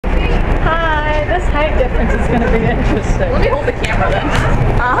This height difference is going to be interesting. Let me hold the camera then.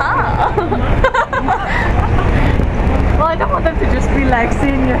 Well, I don't want them to just be like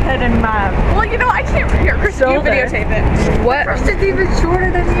seeing your head and mouth. Well, you know, I can't hear. Chris, So you videotape it. What? Kristen's even shorter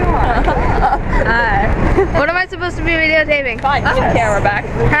than you are. Hi. What am I supposed to be videotaping? Fine, put the camera back.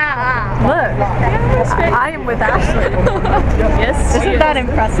 Look, I am with Ashley. Yes. Isn't that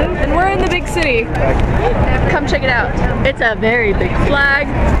impressive? And we're in the big city. Come check it out. It's a very big Flag.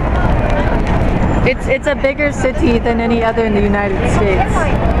 It's a bigger city than any other in the United States.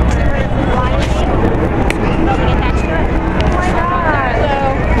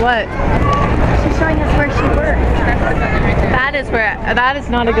 What? She's showing us where she works. That is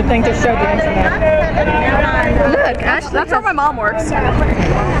not a good thing to show the internet. Look, Ashley. That's where my mom works.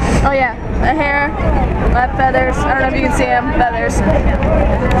 Oh yeah, the hair, left feathers. I don't know if you can see them. Feathers.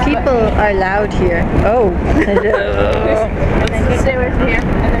 People are loud here. Oh. Let's stay away from here.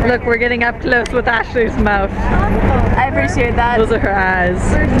 Look, we're getting up close with Ashley's mouth. I appreciate that. Those are her eyes.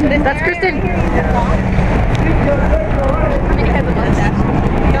 That's Kristen.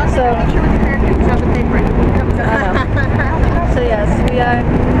 So yes, we are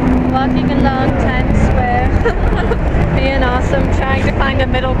walking along Times Square, being awesome, trying to find a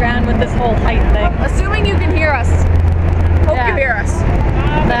middle ground with this whole height thing. Assuming you can hear us. Hope you hear us.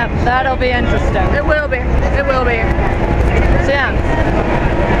 That'll be interesting. It will be. It will be. So yeah,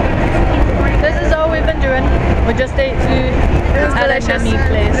 this is all we've been doing. We just ate food at a yummy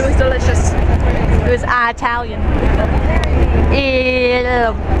place. It was delicious. It was Italian.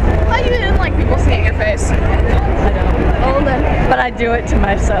 Ew. Why you didn't like people seeing your face? I don't. Hold it. But I do it to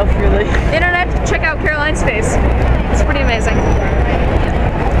myself, really. Internet, check out Caroline's face. It's pretty amazing.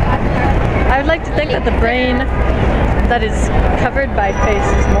 I would like to think that the brain that is covered by face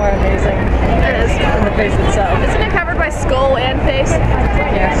is more amazing It is. than the face itself. Isn't it covered by skull and face?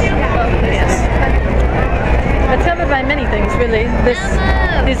 Yes. Yes. It's covered by many things, really.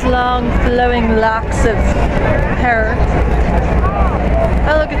 These long, flowing locks of hair.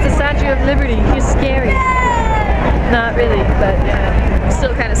 Oh look, it's the Statue of Liberty. He's scary. Not really, but yeah.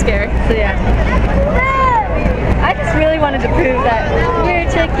 Still kind of scary. So yeah. I just really wanted to prove that we're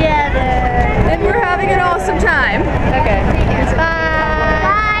together. And we're having an awesome time. Okay.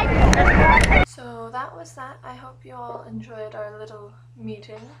 Bye. So that was that. I hope you all enjoyed our little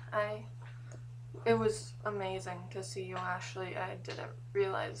meeting. It was amazing to see you, Ashley. I didn't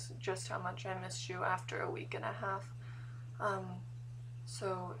realize just how much I missed you after a week and a half.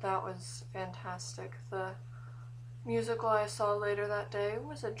 So that was fantastic. The musical I saw later that day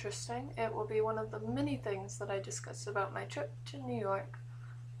was interesting. It will be one of the many things that I discussed about my trip to New York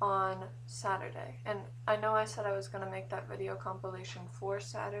on Saturday. And I know I said I was going to make that video compilation for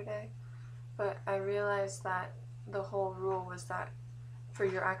Saturday, but I realized that the whole rule was that for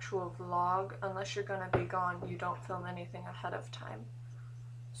your actual vlog, unless you're going to be gone, you don't film anything ahead of time.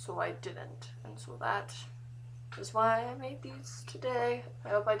 So I didn't, and so that is why I made these today. I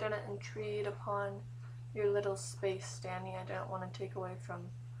hope I didn't intrude upon your little space, Danny. I didn't want to take away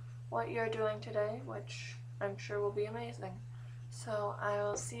from what you're doing today, which I'm sure will be amazing. So I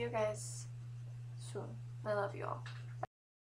will see you guys soon. I love you all.